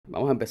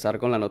Vamos a empezar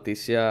con la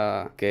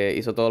noticia que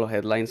hizo todos los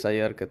headlines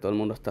ayer, que todo el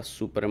mundo está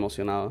súper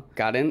emocionado.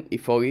 Karen y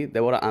Foggy,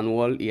 Deborah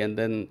Anwall y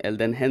Elden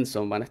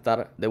Henson van a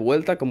estar de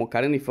vuelta como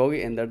Karen y Foggy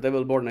en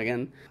Daredevil Born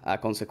Again,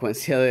 a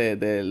consecuencia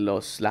de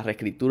las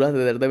reescrituras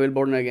de Daredevil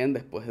Born Again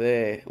después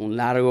de un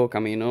largo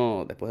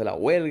camino, después de la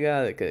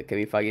huelga, de que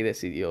Kevin Feige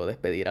decidió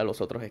despedir a los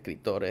otros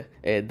escritores.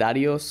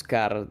 Darius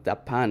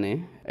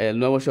Kardapane, el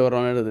nuevo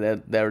showrunner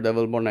de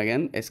Daredevil Born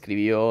Again,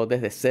 escribió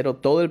desde cero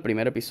todo el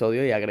primer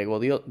episodio y agregó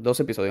dos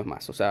episodios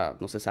más. O sea,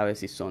 no se sabe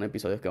si son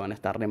episodios que van a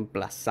estar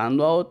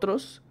reemplazando a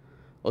otros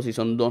o si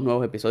son dos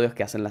nuevos episodios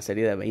que hacen la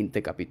serie de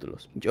 20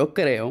 capítulos. Yo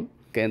creo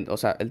que, o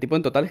sea, el tipo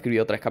en total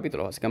escribió 3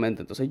 capítulos,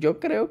 básicamente. Entonces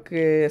yo creo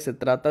que se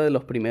trata de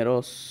los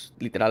primeros,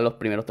 literal, los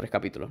primeros 3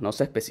 capítulos. No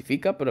se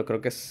especifica, pero creo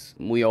que es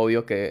muy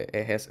obvio que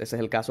ese es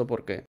el caso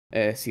porque,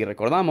 si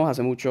recordamos,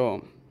 hace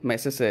muchos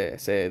meses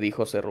se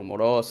dijo, se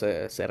rumoró,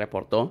 se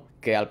reportó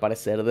que al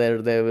parecer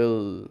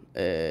Daredevil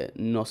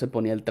no se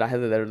ponía el traje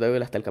de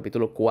Daredevil hasta el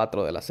capítulo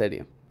 4 de la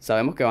serie.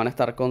 Sabemos que van a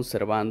estar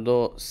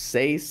conservando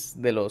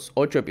 6 de los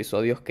 8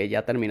 episodios que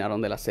ya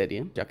terminaron de la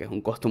serie, ya que es un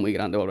costo muy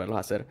grande volverlos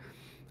a hacer.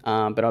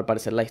 Pero al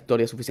parecer la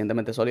historia es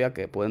suficientemente sólida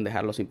que pueden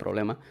dejarlo sin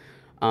problema.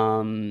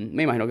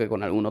 Me imagino que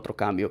con algún otro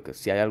cambio, que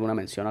si hay alguna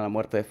mención a la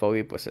muerte de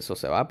Foggy, pues eso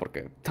se va,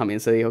 porque también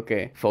se dijo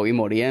que Foggy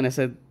moría en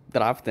ese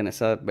draft, en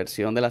esa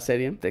versión de la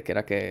serie, de que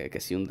era que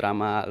si un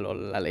drama,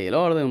 la ley y el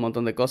orden, un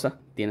montón de cosas,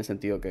 tiene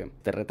sentido que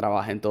te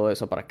retrabajen todo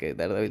eso para que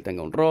Daredevil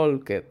tenga un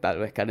rol, que tal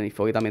vez Karen y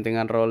Foggy también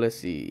tengan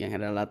roles y en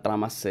general la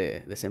trama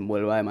se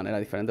desenvuelva de manera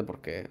diferente,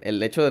 porque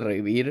el hecho de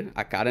revivir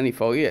a Karen y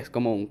Foggy es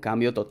como un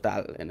cambio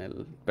total en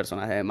el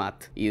personaje de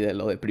Matt y de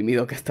lo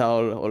deprimido que está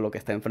o lo que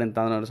está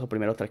enfrentando en esos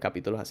primeros 3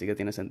 capítulos, así que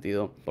tiene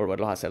sentido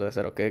volverlos a hacer de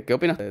cero. ¿Qué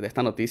opinas de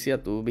esta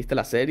noticia? ¿Tú viste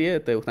la serie?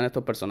 ¿Te gustan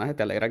estos personajes?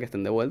 ¿Te alegra que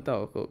estén de vuelta?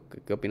 ¿O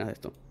qué opinas de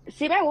esto?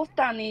 Sí me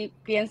gustan y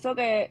pienso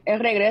que el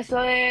regreso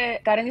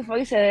de Karen y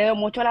Foggy se debe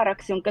mucho a la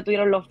reacción que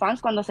tuvieron los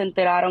fans cuando se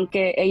enteraron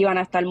que ellos iban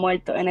a estar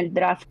muertos en el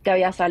draft que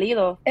había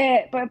salido.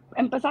 Pues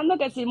empezando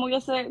que sí me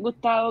hubiese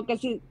gustado que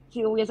si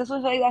hubiese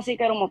sucedido así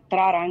que lo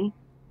mostraran,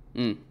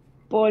 Mm,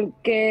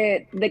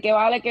 porque de qué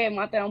vale que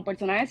maten a un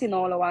personaje si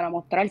no lo van a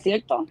mostrar,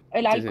 ¿cierto?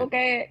 El sí, sí. arco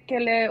que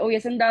le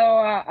hubiesen dado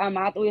a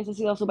Matt hubiese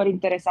sido súper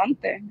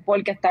interesante,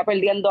 porque está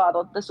perdiendo a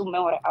dos de sus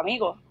mejores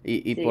amigos.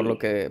 Y Sí.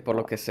 por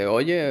lo que se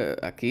oye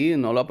aquí,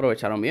 no lo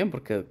aprovecharon bien,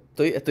 porque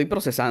estoy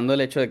procesando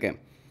el hecho de que,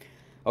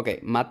 ok,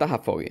 matas a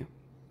Foggy.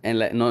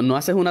 No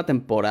haces una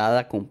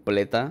temporada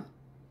completa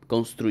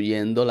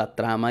construyendo la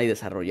trama y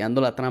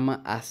desarrollando la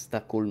trama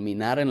hasta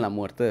culminar en la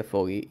muerte de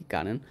Foggy y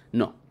Karen.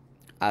 No.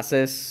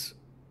 Haces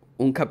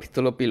un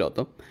capítulo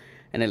piloto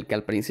en el que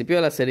al principio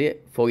de la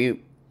serie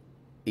Foggy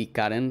y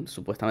Karen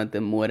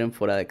supuestamente mueren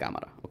fuera de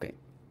cámara. Ok.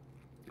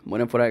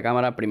 Mueren fuera de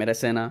cámara, primera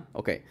escena,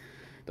 ok.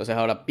 Entonces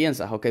ahora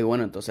piensas, ok,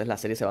 bueno, entonces la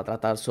serie se va a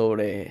tratar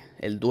sobre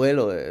el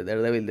duelo de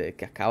Daredevil, de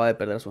que acaba de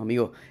perder a sus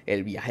amigos,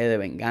 el viaje de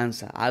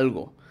venganza,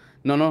 algo.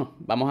 No,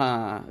 vamos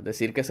a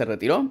decir que se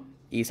retiró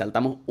y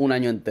saltamos un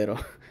año entero,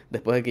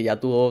 después de que ya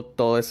tuvo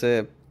todo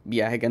ese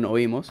viaje que no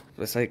vimos,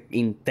 ese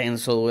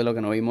intenso duelo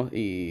que no vimos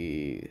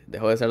y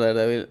dejó de ser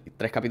Daredevil,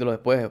 3 capítulos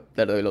después,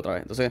 Daredevil otra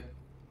vez. Entonces,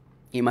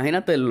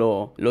 imagínate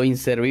lo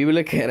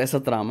inservible que era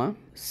esa trama.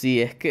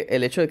 Si es que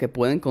el hecho de que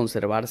pueden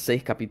conservar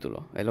 6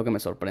 capítulos es lo que me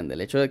sorprende.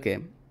 El hecho de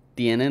que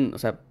tienen, o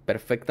sea,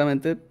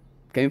 perfectamente.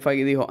 Kevin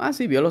Feige dijo, ah,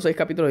 sí, vio los 6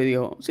 capítulos y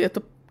dijo, sí,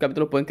 estos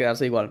capítulos pueden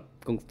quedarse igual.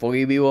 Con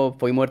Foggy vivo,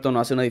 Foggy muerto no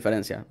hace una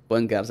diferencia.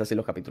 Pueden quedarse así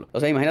los capítulos. O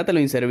sea, imagínate lo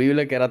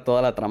inservible que era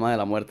toda la trama de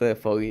la muerte de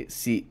Foggy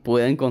si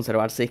pueden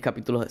conservar 6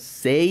 capítulos.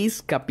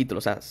 6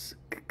 capítulos, o sea,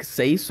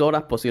 6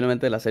 horas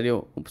posiblemente de la serie,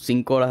 o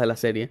 5 horas de la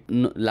serie.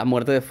 La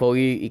muerte de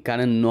Foggy y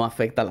Karen no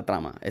afecta a la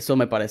trama. Eso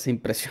me parece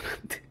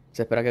impresionante.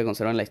 Se espera que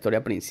conserven la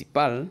historia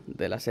principal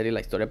de la serie, la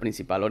historia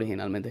principal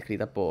originalmente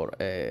escrita por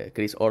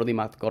Chris Ord y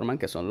Matt Corman,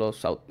 que son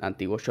los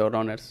antiguos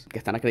showrunners que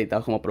están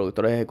acreditados como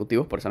productores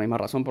ejecutivos por esa misma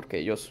razón, porque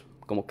ellos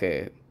como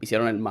que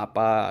hicieron el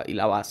mapa y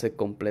la base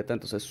completa,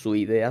 entonces su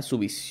idea, su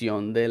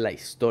visión de la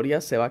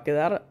historia se va a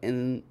quedar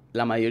en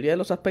la mayoría de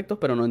los aspectos,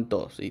 pero no en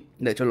todos. Y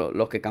de hecho,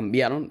 los que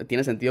cambiaron,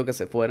 tiene sentido que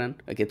se fueran,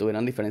 que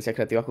tuvieran diferencias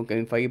creativas con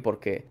Kevin Feige,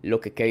 porque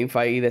lo que Kevin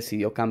Feige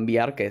decidió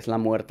cambiar, que es la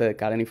muerte de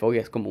Karen y Foggy,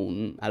 es como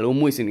algo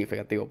muy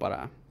significativo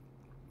para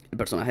el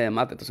personaje de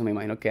Matt. Entonces me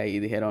imagino que ahí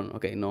dijeron,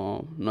 ok,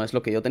 no es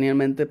lo que yo tenía en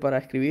mente para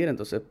escribir,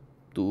 entonces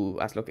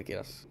tú haz lo que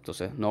quieras.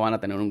 Entonces no van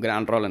a tener un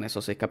gran rol en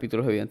esos 6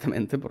 capítulos,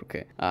 evidentemente,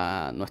 porque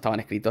no estaban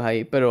escritos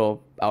ahí,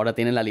 pero ahora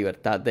tienen la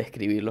libertad de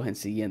escribirlos en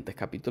siguientes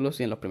capítulos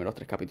y en los primeros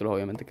 3 capítulos,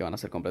 obviamente, que van a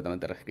ser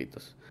completamente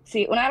reescritos.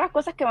 Sí, una de las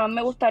cosas que más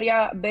me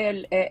gustaría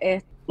ver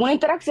es una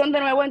interacción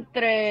de nuevo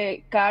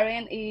entre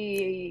Karen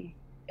y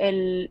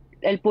el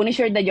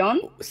Punisher de John,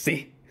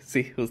 Sí,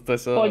 sí, justo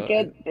eso,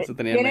 porque eso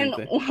tenía en tienen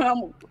mente. una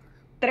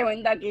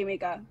tremenda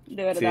química,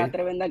 de verdad, Sí,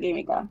 tremenda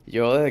química.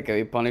 yo desde que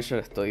vi Punisher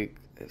estoy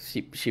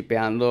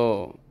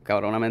shipeando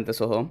cabronamente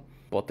esos dos.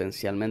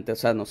 Potencialmente, o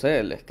sea, no sé,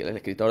 el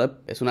escritor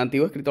es un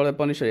antiguo escritor de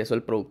Punisher y es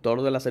el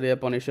productor de la serie de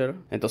Punisher.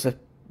 Entonces,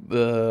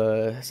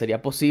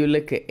 sería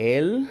posible que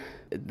él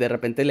de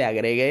repente le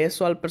agregue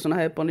eso al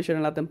personaje de Punisher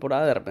en la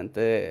temporada. De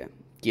repente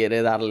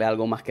quiere darle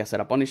algo más que hacer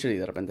a Punisher y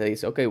de repente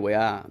dice, ok, voy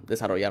a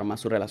desarrollar más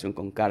su relación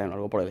con Karen o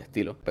algo por el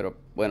estilo. Pero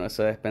bueno,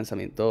 ese es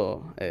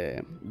pensamiento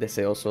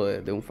deseoso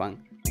de un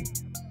fan.